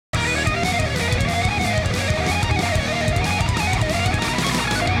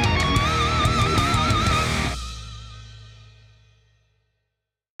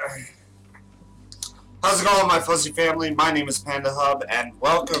How's it going, my fuzzy family? My name is Panda Hub, and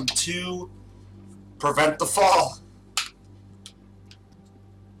welcome to Prevent the Fall.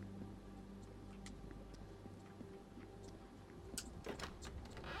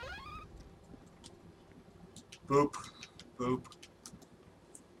 Boop, boop.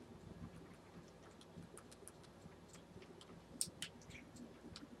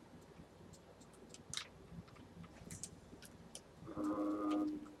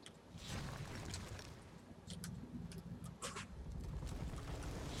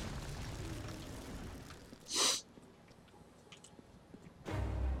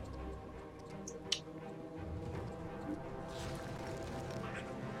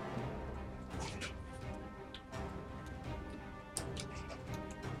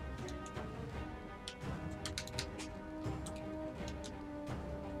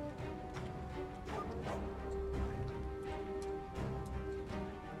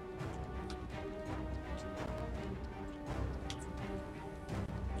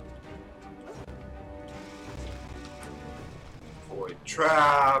 Avoid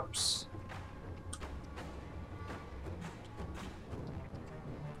traps.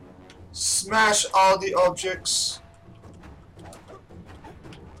 Smash all the objects.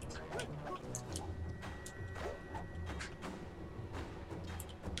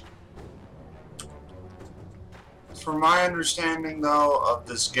 From my understanding, though, of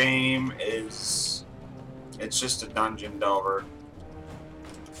this game is it's just a dungeon delver.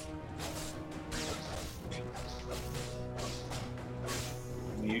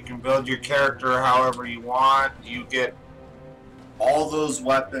 You can build your character however you want. You get all those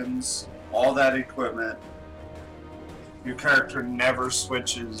weapons, all that equipment. Your character never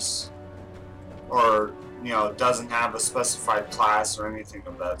switches or, doesn't have a specified class or anything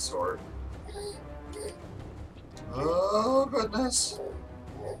of that sort. Oh, goodness.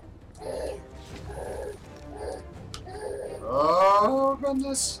 Oh,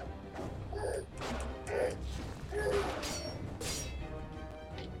 goodness.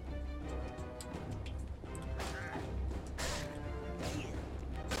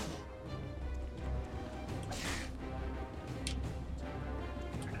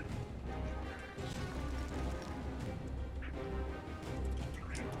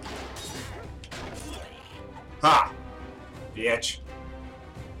 Ha! Bitch.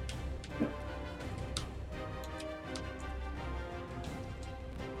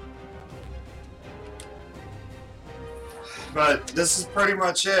 But this is pretty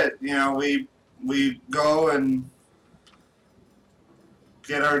much it. We go and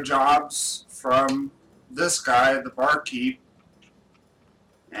get our jobs from this guy, the barkeep,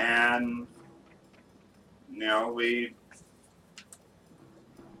 and we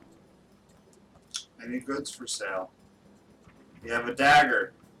any goods for sale. You have a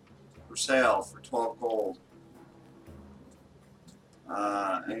dagger for sale for 12 gold.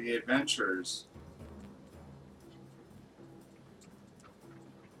 Any adventures?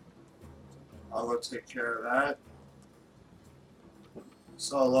 I'll go take care of that.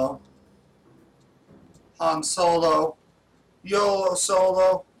 Solo. Han Solo. YOLO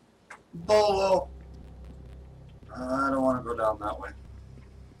Solo. Bolo. I don't want to go down that way.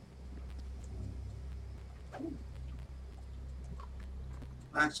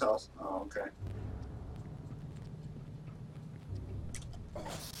 Max health. Oh, okay.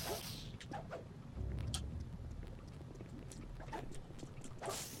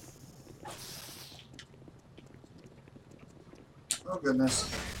 Oh, goodness.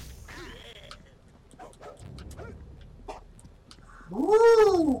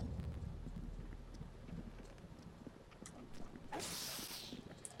 Woo!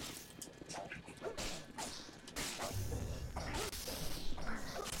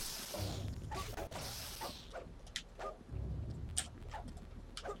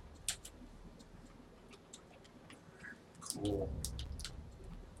 Cool.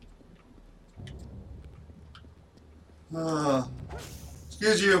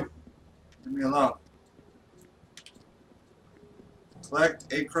 Excuse you. Leave me alone.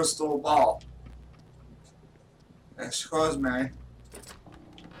 Collect a crystal ball. Excuse me.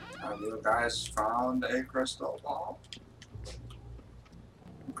 Have you guys found a crystal ball?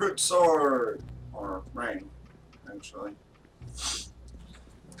 Crit sword. Or ring, actually.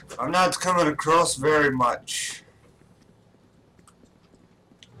 I'm not coming across very much.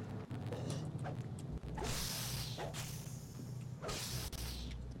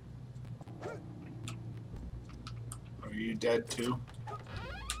 Are you dead too?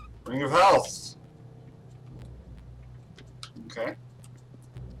 Ring of health. Okay.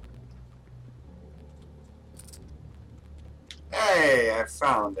 Hey, I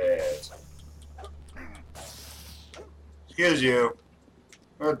found it. Excuse you.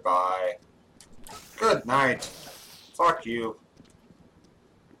 Goodbye. Good night. Fuck you.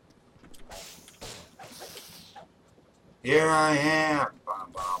 Here I am.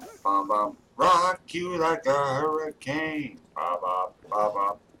 Bum, bum, bum, bum. Rock you like a hurricane. Ba, ba, ba,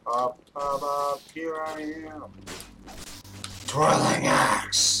 ba, ba, ba, ba. Here I am. Twirling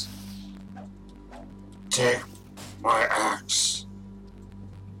axe. Take my axe.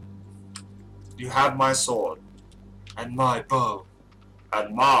 You have my sword. And my bow.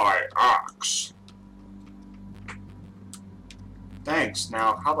 And my axe. Thanks.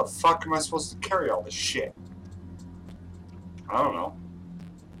 Now, how the fuck am I supposed to carry all this shit? I don't know.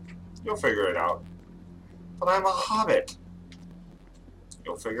 You'll figure it out. But I'm a hobbit.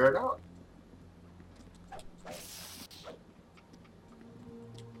 You'll figure it out.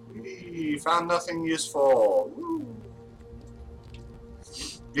 We found nothing useful. Woo.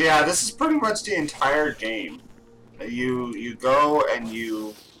 Yeah, this is pretty much the entire game. You go and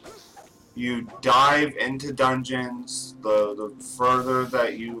you dive into dungeons. The further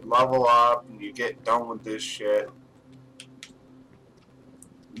that you level up and you get done with this shit,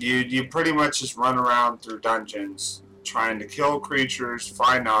 you pretty much just run around through dungeons trying to kill creatures,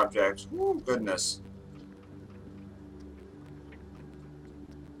 find objects. Ooh, goodness.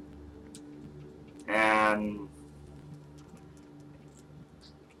 And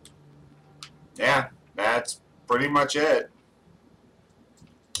yeah, that's pretty much it.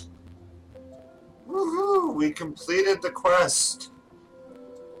 Woohoo! We completed the quest.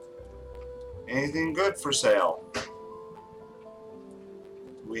 Anything good for sale?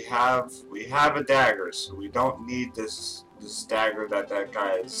 We have a dagger, so we don't need this dagger that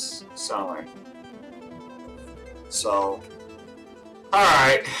guy is selling. So, all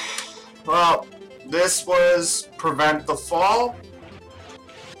right. Well, this was Prevent the Fall.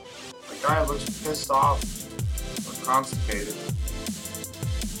 The guy looks pissed off or constipated.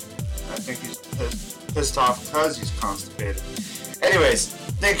 I think he's pissed off because he's constipated. Anyways,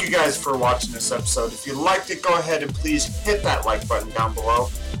 thank you guys for watching this episode. If you liked it, go ahead and please hit that like button down below.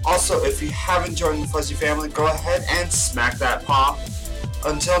 Also, if you haven't joined the Fuzzy family, go ahead and smack that paw.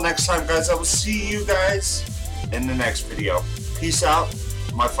 Until next time, guys, I will see you guys in the next video. Peace out,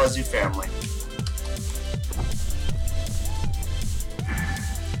 my Fuzzy family.